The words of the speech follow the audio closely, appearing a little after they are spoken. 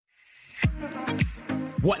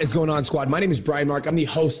What is going on, squad? My name is Brian Mark. I'm the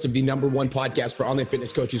host of the #1 podcast for online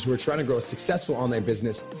fitness coaches who are trying to grow a successful online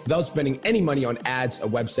business without spending any money on ads, a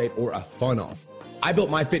website, or a funnel. I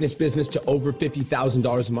built my fitness business to over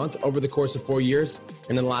 $50,000 a month over the course of 4 years.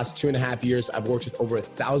 And in the last 2.5 years, I've worked with over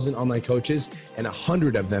 1,000 online coaches and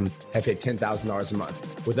 100 of them have hit $10,000 a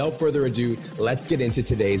month. Without further ado, let's get into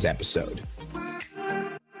today's episode.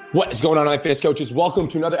 What is going on, online fitness coaches? Welcome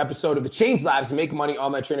to another episode of the Change Labs Make Money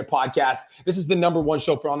Online Trainer podcast. This is the #1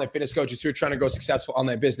 show for online fitness coaches who are trying to grow successful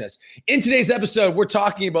online business. In today's episode, we're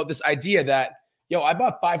talking about this idea that, I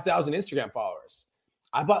bought 5,000 Instagram followers.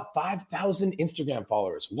 I bought 5,000 Instagram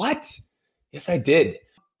followers. What? Yes, I did.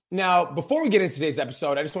 Now, before we get into today's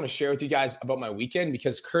episode, I just want to share with you guys about my weekend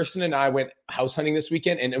because Kirsten and I went house hunting this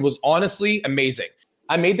weekend and it was honestly amazing.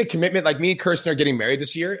 I made the commitment, like me and Kirsten are getting married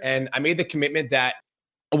this year, and I made the commitment that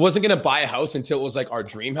I wasn't going to buy a house until it was like our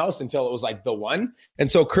dream house, until it was like the one. And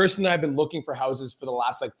so Kirsten and I have been looking for houses for the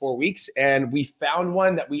last 4 weeks, and we found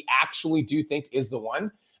one that we actually do think is the one.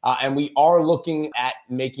 And we are looking at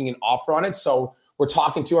making an offer on it. So we're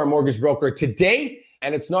talking to our mortgage broker today,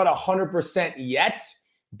 and it's not 100% yet,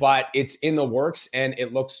 but it's in the works and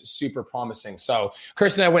it looks super promising. So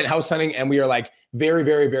Kirsten and I went house hunting and we are very,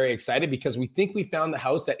 very, very excited because we think we found the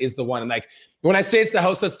house that is the one. And when I say it's the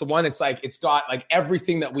house that's the one, it's got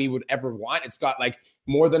everything that we would ever want. It's got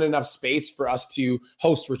more than enough space for us to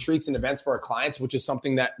host retreats and events for our clients, which is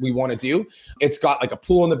something that we want to do. It's got a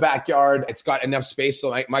pool in the backyard. It's got enough space.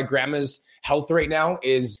 So my grandma's health right now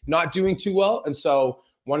is not doing too well. And so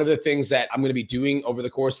one of the things that I'm going to be doing over the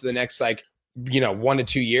course of the next 1 to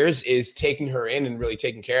 2 years is taking her in and really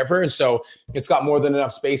taking care of her. And so it's got more than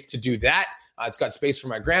enough space to do that. It's got space for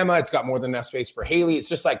my grandma. It's got more than enough space for Haley. It's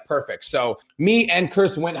just perfect. So me and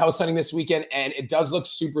Kirsten went house hunting this weekend and it does look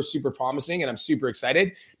super, super promising. And I'm super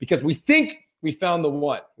excited because we think we found the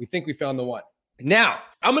one. Now,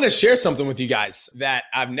 I'm going to share something with you guys that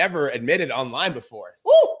I've never admitted online before.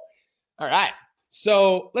 Woo! All right.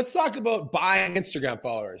 So let's talk about buying Instagram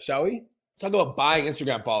followers, shall we? Let's talk about buying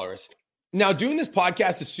Instagram followers. Now, doing this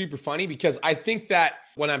podcast is super funny because I think that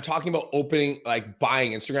when I'm talking about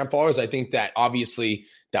buying Instagram followers, I think that obviously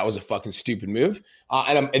that was a fucking stupid move.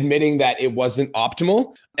 And I'm admitting that it wasn't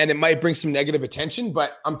optimal and it might bring some negative attention,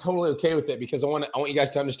 but I'm totally okay with it because I want you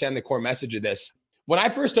guys to understand the core message of this. When I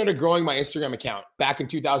first started growing my Instagram account back in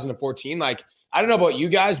 2014, I don't know about you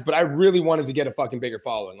guys, but I really wanted to get a fucking bigger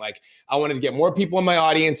following. I wanted to get more people in my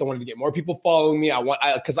audience. I wanted to get more people following me.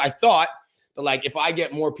 Because I thought that if I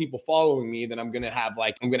get more people following me, then I'm going to have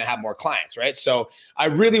more clients, right? So I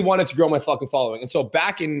really wanted to grow my fucking following. And so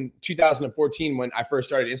back in 2014, when I first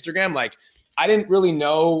started Instagram, I didn't really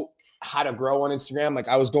know how to grow on Instagram.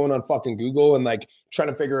 I was going on fucking Google and trying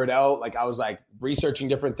to figure it out. I was researching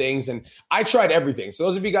different things and I tried everything. So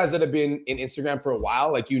those of you guys that have been in Instagram for a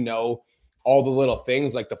while, all the little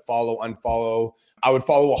things the follow, unfollow. I would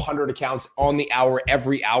follow 100 accounts on the hour,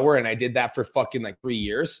 every hour. And I did that for fucking 3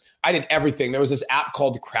 years. I did everything. There was this app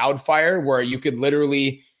called Crowdfire where you could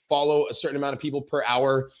literally follow a certain amount of people per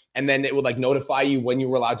hour. And then it would notify you when you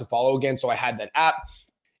were allowed to follow again. So I had that app.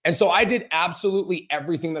 And so I did absolutely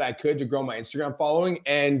everything that I could to grow my Instagram following.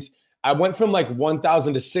 And I went from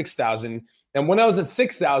 1,000 to 6,000. And when I was at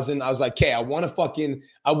 6,000, I was okay, I want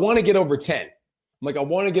to get over 10. I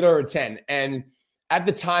want to get over 10. And at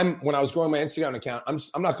the time when I was growing my Instagram account,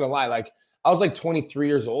 I'm not going to lie. I was 23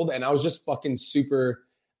 years old and I was just super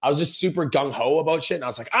gung-ho about shit. And I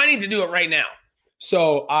was I need to do it right now.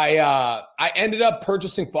 So I ended up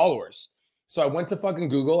purchasing followers. So I went to fucking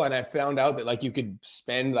Google and I found out that you could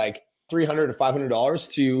spend $300 to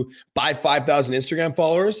 $500 to buy 5,000 Instagram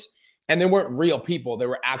followers. And they weren't real people. They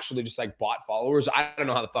were actually just bot followers. I don't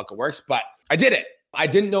know how the fuck it works, but I did it. I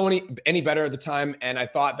didn't know any better at the time. And I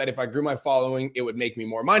thought that if I grew my following, it would make me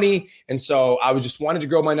more money. And so I just wanted to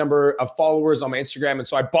grow my number of followers on my Instagram. And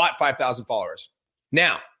so I bought 5,000 followers.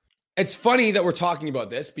 Now, it's funny that we're talking about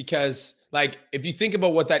this because if you think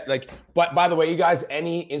about what that, but by the way, you guys,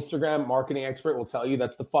 any Instagram marketing expert will tell you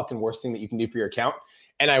that's the fucking worst thing that you can do for your account.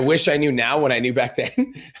 And I wish I knew now what I knew back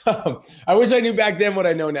then. I wish I knew back then what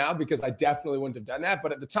I know now because I definitely wouldn't have done that.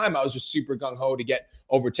 But at the time, I was just super gung-ho to get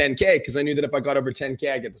over 10K because I knew that if I got over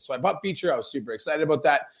 10K, I get the swipe up feature. I was super excited about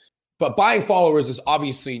that. But buying followers is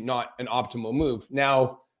obviously not an optimal move.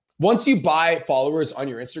 Now, once you buy followers on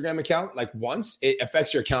your Instagram account, once, it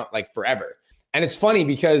affects your account forever. And it's funny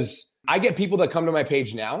because I get people that come to my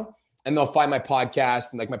page now and they'll find my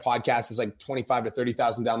podcast and my podcast is 25 to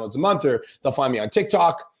 30,000 downloads a month, or they'll find me on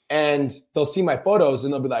TikTok and they'll see my photos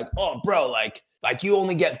and they'll be oh bro, you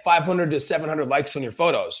only get 500 to 700 likes on your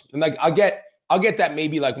photos. And I'll get that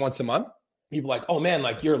maybe once a month. people like, oh man,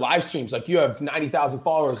 like your live streams, like you have 90,000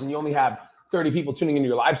 followers and you only have 30 people tuning into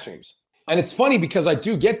your live streams. And it's funny because I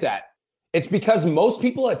do get that. It's because most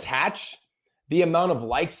people attach the amount of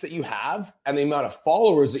likes that you have and the amount of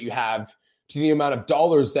followers that you have to the amount of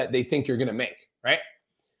dollars that they think you're going to make, right?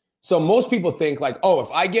 So most people think like, oh,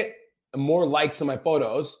 if I get more likes on my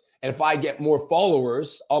photos and if I get more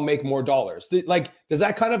followers, I'll make more dollars. Like, does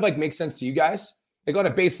that kind of like make sense to you guys? Like on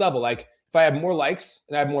a base level, like if I have more likes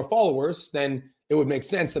and I have more followers, then it would make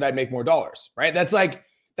sense that I'd make more dollars, right? That's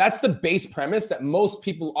the base premise that most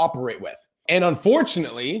people operate with. And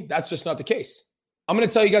unfortunately, that's just not the case. I'm going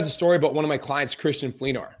to tell you guys a story about one of my clients, Christian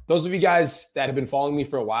Fleenor. Those of you guys that have been following me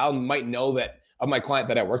for a while might know that of my client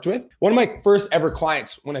that I worked with. One of my first ever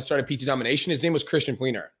clients when I started PT Domination, his name was Christian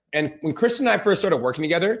Fleenor. And when Christian and I first started working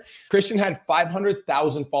together, Christian had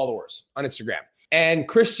 500,000 followers on Instagram. And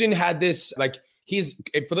Christian had this, like,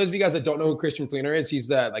 for those of you guys that don't know who Christian Fleenor is, he's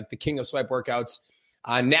the king of swipe workouts.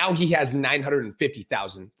 Now he has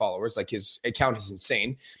 950,000 followers. Like his account is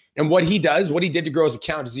insane. And what he did to grow his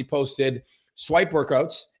account is he posted swipe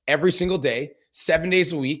workouts every single day, 7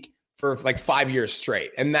 days a week for like 5 years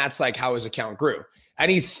straight. And that's like how his account grew.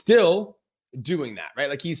 And he's still doing that, right?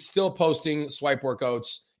 Like he's still posting swipe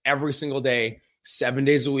workouts every single day, 7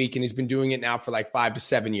 days a week. And he's been doing it now for like 5 to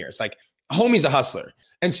 7 years. Like homie's a hustler.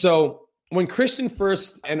 And so when Christian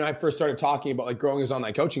and I first started talking about like growing his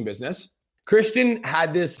online coaching business, Christian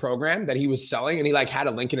had this program that he was selling and he like had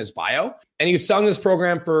a link in his bio and he was selling this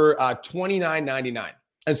program for $29.99.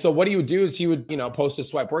 And so what he would do is he would, post his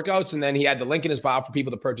swipe workouts and then he had the link in his bio for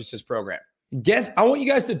people to purchase his program. I want you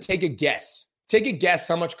guys to take a guess. Take a guess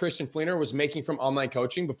how much Christian Fleenor was making from online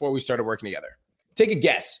coaching before we started working together. Take a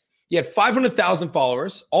guess. He had 500,000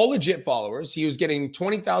 followers, all legit followers. He was getting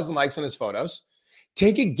 20,000 likes on his photos.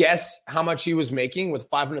 Take a guess how much he was making with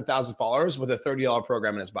 500,000 followers with a $30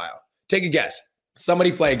 program in his bio. Take a guess.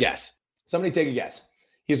 Somebody play a guess. Somebody take a guess.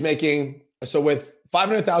 He was making, so with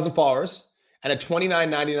 500,000 followers and a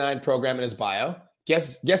 $29.99 program in his bio,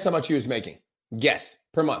 guess how much he was making. Guess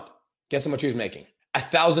per month. Guess how much he was making.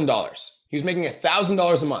 $1,000. He was making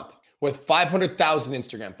 $1,000 a month with 500,000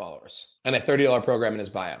 Instagram followers and a $30 program in his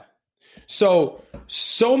bio. So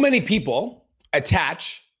many people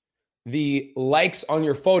attach the likes on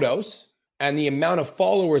your photos and the amount of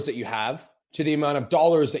followers that you have to the amount of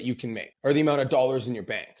dollars that you can make or the amount of dollars in your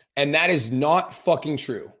bank. And that is not fucking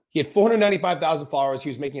true. He had 495,000 followers. He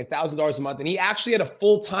was making $1,000 a month. And he actually had a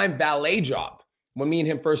full-time valet job when me and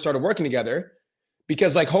him first started working together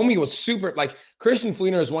because like homie was super, like Christian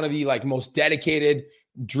Fleenor is one of the like most dedicated,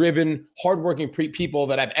 driven, hardworking people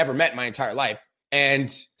that I've ever met in my entire life.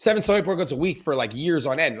 And 7 swipe workouts a week for like years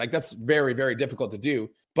on end. Like that's very, very difficult to do.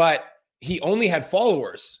 But he only had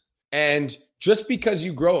followers. And just because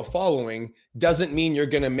you grow a following doesn't mean you're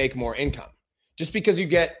going to make more income. Just because you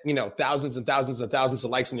get, thousands and thousands and thousands of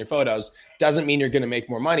likes on your photos doesn't mean you're going to make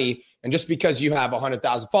more money. And just because you have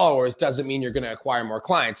 100,000 followers doesn't mean you're going to acquire more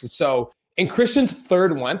clients. And so in Christian's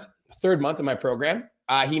third month in my program,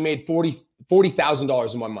 he made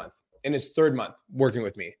 $40,000 in 1 month in his third month working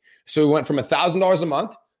with me. So he went from $1,000 a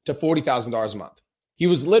month to $40,000 a month. He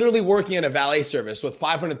was literally working at a valet service with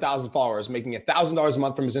 500,000 followers, making $1,000 a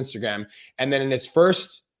month from his Instagram. And then in his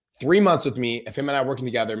first 3 months with me, if him and I working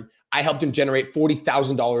together, I helped him generate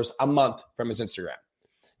 $40,000 a month from his Instagram.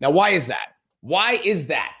 Now, why is that? Why is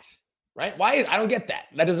that? Right? I don't get that.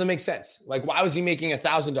 That doesn't make sense. Like, why was he making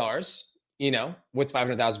 $1,000, with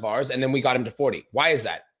 500,000 followers, and then we got him to 40? Why is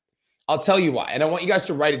that? I'll tell you why. And I want you guys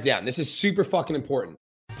to write it down. This is super fucking important.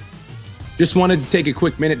 Just wanted to take a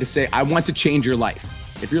quick minute to say, I want to change your life.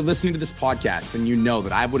 If you're listening to this podcast, then you know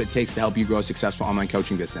that I have what it takes to help you grow a successful online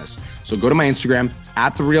coaching business. So go to my Instagram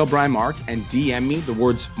 @TheRealBrianMark and DM me the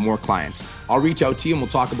words more clients. I'll reach out to you and we'll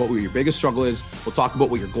talk about what your biggest struggle is. We'll talk about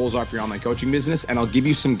what your goals are for your online coaching business, and I'll give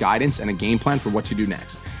you some guidance and a game plan for what to do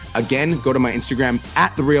next. Again, go to my Instagram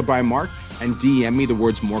 @TheRealBrianMark and DM me the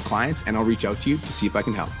words more clients, and I'll reach out to you to see if I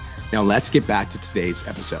can help. Now let's get back to today's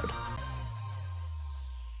episode.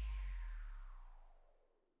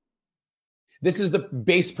 This is the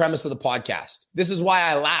base premise of the podcast. This is why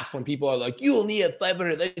I laugh when people are like, you only have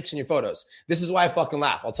 500 likes in your photos. This is why I fucking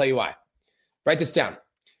laugh. I'll tell you why. Write this down.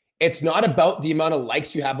 It's not about the amount of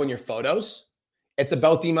likes you have on your photos. It's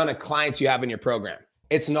about the amount of clients you have in your program.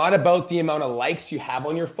 It's not about the amount of likes you have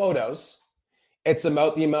on your photos. It's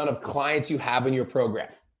about the amount of clients you have in your program.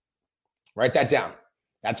 Write that down.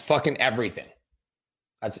 That's fucking everything.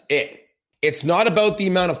 That's it. It's not about the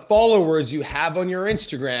amount of followers you have on your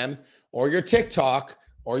Instagram or your TikTok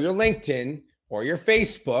or your LinkedIn or your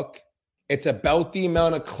Facebook. It's about the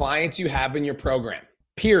amount of clients you have in your program,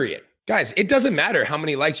 period. Guys, it doesn't matter how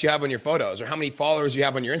many likes you have on your photos or how many followers you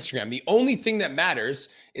have on your Instagram. The only thing that matters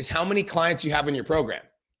is how many clients you have in your program.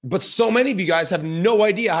 But so many of you guys have no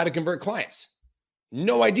idea how to convert clients.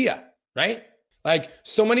 No idea, right? Like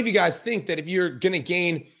so many of you guys think that if you're going to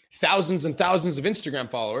gain thousands and thousands of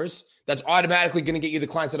Instagram followers, that's automatically going to get you the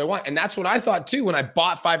clients that I want. And that's what I thought too when I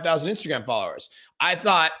bought 5,000 Instagram followers. I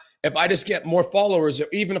thought if I just get more followers, or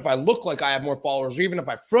even if I look like I have more followers, or even if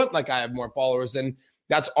I front like I have more followers, then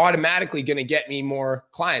that's automatically going to get me more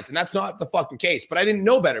clients. And that's not the fucking case, but I didn't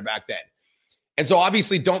know better back then. And so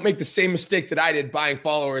obviously don't make the same mistake that I did buying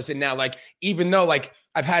followers. And now like, even though like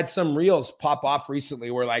I've had some reels pop off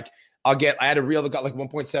recently where like I had a reel that got like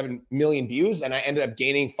 1.7 million views and I ended up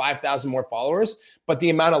gaining 5,000 more followers. But the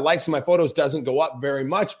amount of likes in my photos doesn't go up very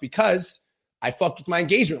much because I fucked with my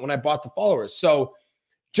engagement when I bought the followers. So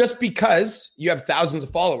just because you have thousands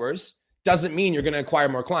of followers doesn't mean you're going to acquire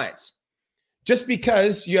more clients. Just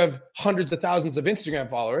because you have hundreds of thousands of Instagram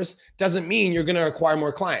followers doesn't mean you're going to acquire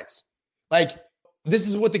more clients. Like, this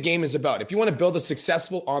is what the game is about. If you want to build a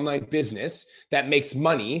successful online business that makes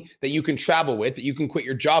money, that you can travel with, that you can quit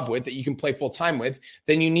your job with, that you can play full time with,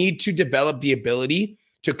 then you need to develop the ability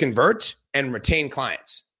to convert and retain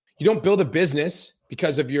clients. You don't build a business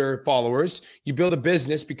because of your followers. You build a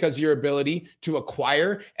business because of your ability to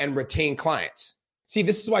acquire and retain clients. See,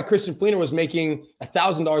 this is why Christian Fleener was making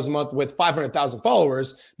 $1,000 a month with 500,000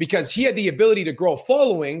 followers, because he had the ability to grow a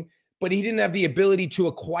following, but he didn't have the ability to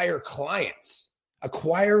acquire clients.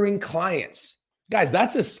 Acquiring clients. Guys,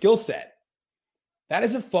 that's a skill set. That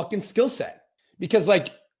is a fucking skill set. Because like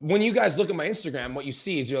when you guys look at my Instagram, what you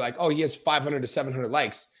see is you're like, oh, he has 500 to 700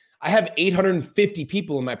 likes. I have 850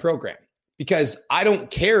 people in my program because I don't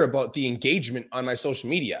care about the engagement on my social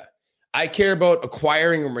media. I care about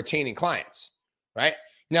acquiring and retaining clients. Right?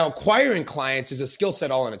 Now, acquiring clients is a skill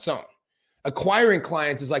set all on its own. Acquiring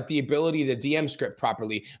clients is like the ability to DM script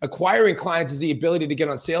properly. Acquiring clients is the ability to get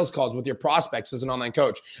on sales calls with your prospects as an online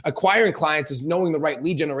coach. Acquiring clients is knowing the right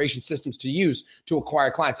lead generation systems to use to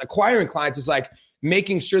acquire clients. Acquiring clients is like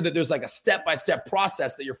making sure that there's like a step-by-step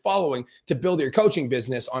process that you're following to build your coaching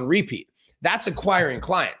business on repeat. That's acquiring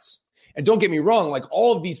clients. And don't get me wrong, like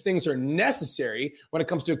all of these things are necessary when it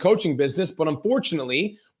comes to a coaching business. But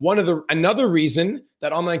unfortunately, another reason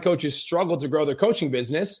that online coaches struggle to grow their coaching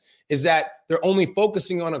business is that they're only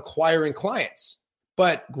focusing on acquiring clients.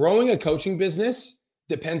 But growing a coaching business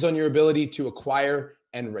depends on your ability to acquire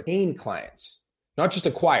and retain clients, not just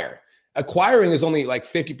acquire. Acquiring is only like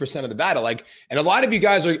 50% of the battle. And a lot of you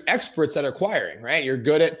guys are experts at acquiring, right? You're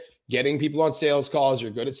good at getting people on sales calls.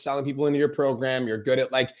 You're good at selling people into your program. You're good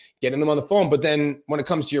at like getting them on the phone. But then when it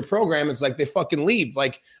comes to your program, it's like they fucking leave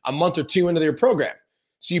like a month or two into their program.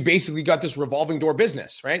 So you basically got this revolving door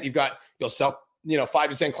business, right? You'll sell, 5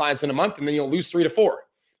 to 10 clients in a month, and then you'll lose 3 to 4.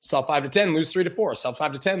 Sell 5 to 10, lose 3 to 4. Sell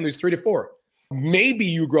 5 to 10, lose 3 to 4. Maybe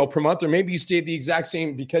you grow per month, or maybe you stay at the exact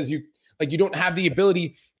same because you don't have the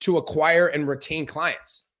ability to acquire and retain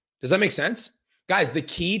clients. Does that make sense? Guys, the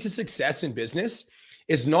key to success in business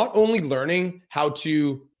is not only learning how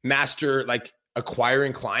to master like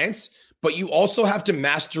acquiring clients, but you also have to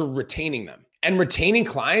master retaining them. And retaining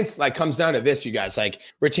clients like comes down to this, you guys. Like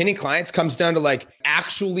retaining clients comes down to like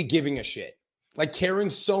actually giving a shit. Like caring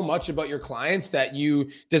so much about your clients that you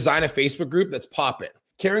design a Facebook group that's popping.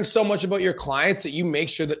 Caring so much about your clients that you make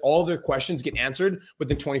sure that all of their questions get answered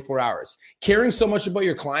within 24 hours. Caring so much about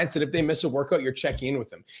your clients that if they miss a workout, you're checking in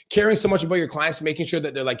with them. Caring so much about your clients, making sure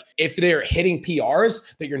that they're like, if they're hitting PRs,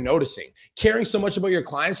 that you're noticing. Caring so much about your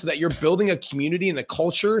clients so that you're building a community and a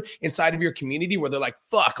culture inside of your community where they're like,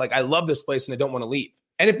 fuck, like I love this place and I don't want to leave.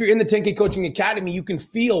 And if you're in the 10K Coaching Academy, you can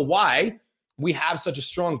feel why we have such a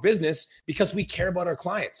strong business, because we care about our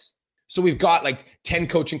clients. So we've got like 10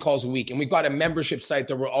 coaching calls a week, and we've got a membership site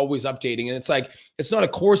that we're always updating. And it's like, it's not a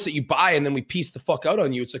course that you buy and then we piece the fuck out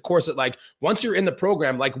on you. It's a course that like, once you're in the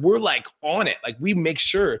program, like we're like on it. Like we make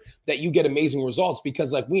sure that you get amazing results,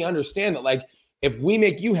 because like we understand that like, if we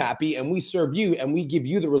make you happy and we serve you and we give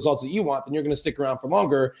you the results that you want, then you're going to stick around for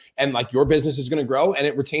longer, and like your business is going to grow and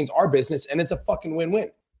it retains our business, and it's a fucking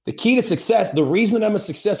win-win. The key to success, the reason that I'm a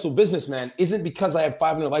successful businessman isn't because I have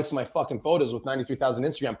 500 likes on my fucking photos with 93,000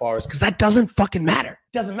 Instagram followers, because that doesn't fucking matter.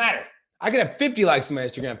 It doesn't matter. I could have 50 likes on my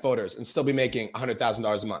Instagram photos and still be making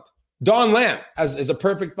 $100,000 a month. Don Lamb is a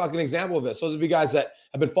perfect fucking example of this. Those of you guys that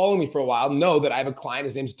have been following me for a while know that I have a client.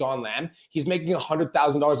 His name's Don Lamb. He's making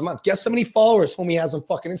 $100,000 a month. Guess how many followers homie has on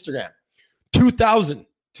fucking Instagram?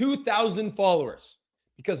 2,000 followers.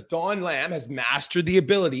 Because Don Lamb has mastered the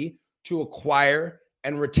ability to acquire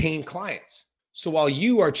and retain clients. So while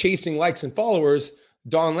you are chasing likes and followers,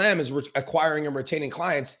 Don Lamb is acquiring and retaining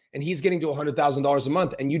clients, and he's getting to $100,000 a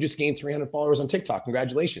month, and you just gained 300 followers on TikTok.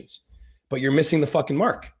 Congratulations. But you're missing the fucking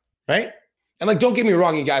mark, right? And like, don't get me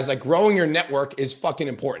wrong, you guys, like growing your network is fucking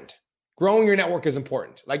important. Growing your network is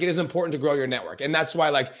important. Like, it is important to grow your network. And that's why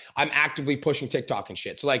like I'm actively pushing TikTok and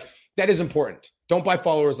shit. So like, that is important. Don't buy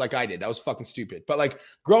followers like I did. That was fucking stupid. But like,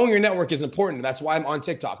 growing your network is important. That's why I'm on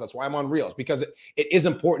TikTok. That's why I'm on Reels, because it is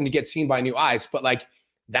important to get seen by new eyes. But like,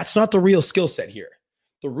 that's not the real skill set here.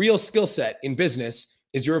 The real skill set in business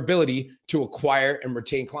is your ability to acquire and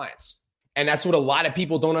retain clients. And that's what a lot of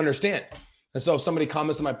people don't understand. And so if somebody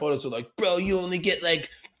comments on my photos, they're like, bro, you only get like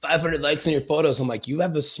 500 likes on your photos. I'm like, you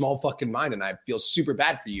have a small fucking mind, and I feel super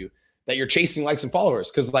bad for you that you're chasing likes and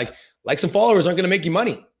followers, because like likes and followers aren't going to make you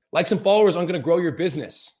money. Likes and followers aren't going to grow your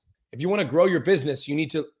business. If you want to grow your business, you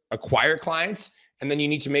need to acquire clients, and then you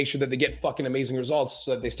need to make sure that they get fucking amazing results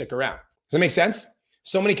so that they stick around. Does that make sense?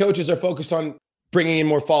 So many coaches are focused on bringing in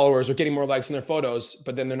more followers or getting more likes in their photos,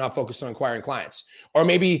 but then they're not focused on acquiring clients. Or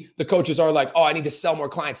maybe the coaches are like, oh, I need to sell more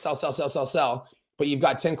clients, sell. But you've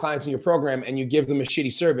got 10 clients in your program and you give them a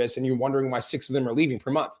shitty service and you're wondering why 6 of them are leaving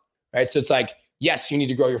per month, right? So it's like, yes, you need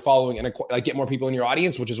to grow your following and like get more people in your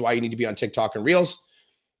audience, which is why you need to be on TikTok and Reels.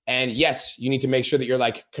 And yes, you need to make sure that you're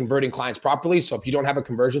like converting clients properly. So if you don't have a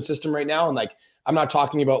conversion system right now, and like, I'm not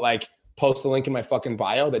talking about like post the link in my fucking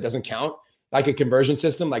bio, that doesn't count. Like a conversion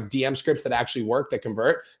system, like DM scripts that actually work, that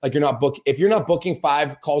convert. Like if you're not booking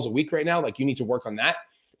 5 calls a week right now, like you need to work on that.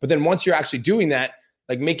 But then once you're actually doing that,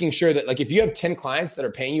 like making sure that like if you have 10 clients that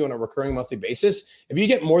are paying you on a recurring monthly basis, if you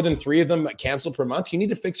get more than 3 of them that cancel per month, you need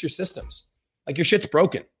to fix your systems. Like your shit's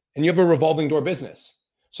broken and you have a revolving door business.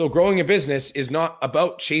 So growing a business is not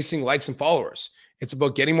about chasing likes and followers. It's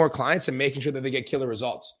about getting more clients and making sure that they get killer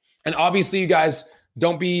results. And obviously you guys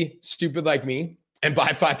don't be stupid like me and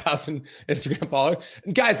buy 5,000 Instagram followers.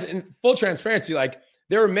 And guys, in full transparency, like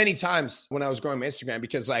there were many times when I was growing my Instagram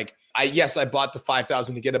because like, I bought the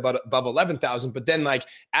 5,000 to get above 11,000. But then like,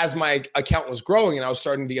 as my account was growing and I was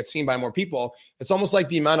starting to get seen by more people, it's almost like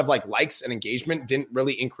the amount of like likes and engagement didn't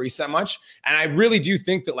really increase that much. And I really do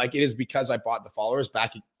think that like, it is because I bought the followers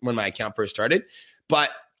back when my account first started.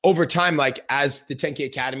 But over time, like as the 10K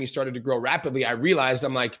Academy started to grow rapidly, I realized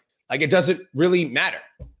I'm like it doesn't really matter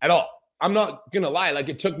at all. I'm not going to lie. Like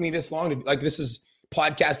it took me this long to like, this is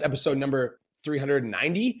podcast episode number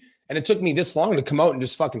 390. And it took me this long to come out and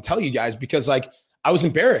just fucking tell you guys, because like I was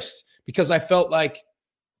embarrassed because I felt like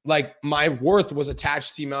my worth was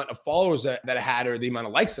attached to the amount of followers that I had or the amount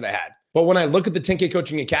of likes that I had. But when I look at the 10K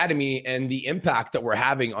Coaching Academy and the impact that we're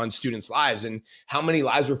having on students' lives and how many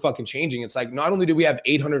lives we're fucking changing, it's like, not only do we have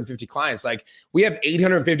 850 clients, like we have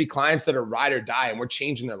 850 clients that are ride or die and we're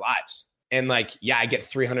changing their lives. And like, yeah, I get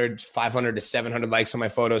 300, 500 to 700 likes on my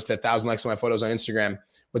photos to 1,000 likes on my photos on Instagram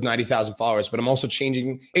with 90,000 followers, but I'm also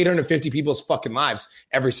changing 850 people's fucking lives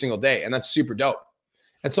every single day. And that's super dope.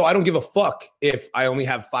 And so I don't give a fuck if I only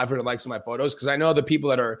have 500 likes on my photos, because I know the people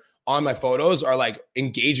that are on my photos are like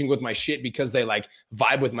engaging with my shit because they like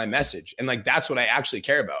vibe with my message. And like, that's what I actually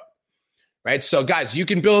care about. Right. So guys, you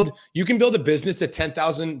can build a business to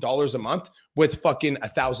 $10,000 a month with fucking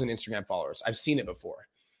 1,000 Instagram followers. I've seen it before.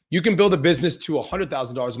 You can build a business to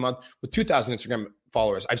 $100,000 a month with 2,000 Instagram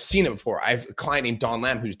followers. I've seen it before. I have a client named Don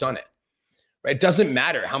Lamb who's done it. Right? It doesn't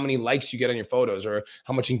matter how many likes you get on your photos or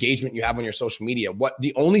how much engagement you have on your social media.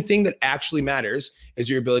 The only thing that actually matters is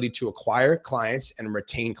your ability to acquire clients and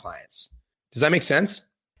retain clients. Does that make sense?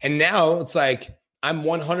 And now it's like, I'm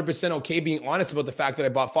 100% okay being honest about the fact that I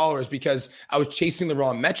bought followers because I was chasing the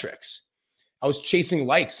wrong metrics. I was chasing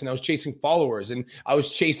likes and I was chasing followers and I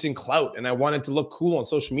was chasing clout and I wanted to look cool on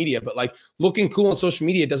social media. But like looking cool on social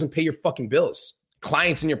media doesn't pay your fucking bills.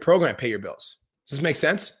 Clients in your program pay your bills. Does this make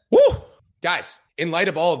sense? Woo! Guys, in light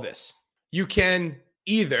of all of this, you can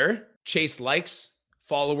either chase likes,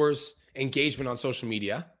 followers, engagement on social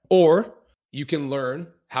media, or you can learn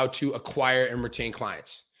how to acquire and retain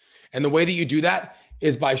clients. And the way that you do that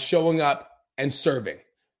is by showing up and serving.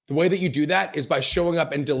 The way that you do that is by showing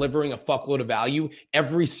up and delivering a fuckload of value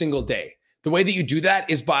every single day. The way that you do that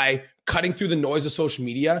is by cutting through the noise of social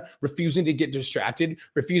media, refusing to get distracted,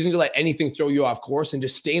 refusing to let anything throw you off course, and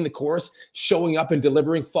just staying the course, showing up and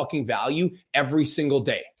delivering fucking value every single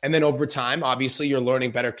day. And then over time, obviously, you're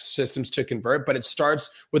learning better systems to convert, but it starts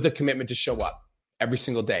with a commitment to show up every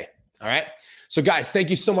single day. All right. So guys, thank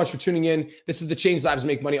you so much for tuning in. This is the Change Lives,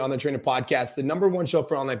 Make Money Online Trainer podcast, the #1 show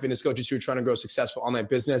for online fitness coaches who are trying to grow successful online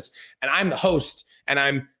business. And I'm the host, and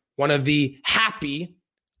I'm one of the happy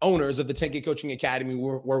owners of the 10K Coaching Academy,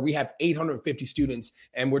 where we have 850 students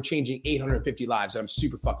and we're changing 850 lives. And I'm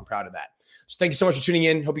super fucking proud of that. So thank you so much for tuning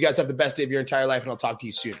in. Hope you guys have the best day of your entire life, and I'll talk to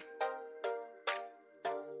you soon.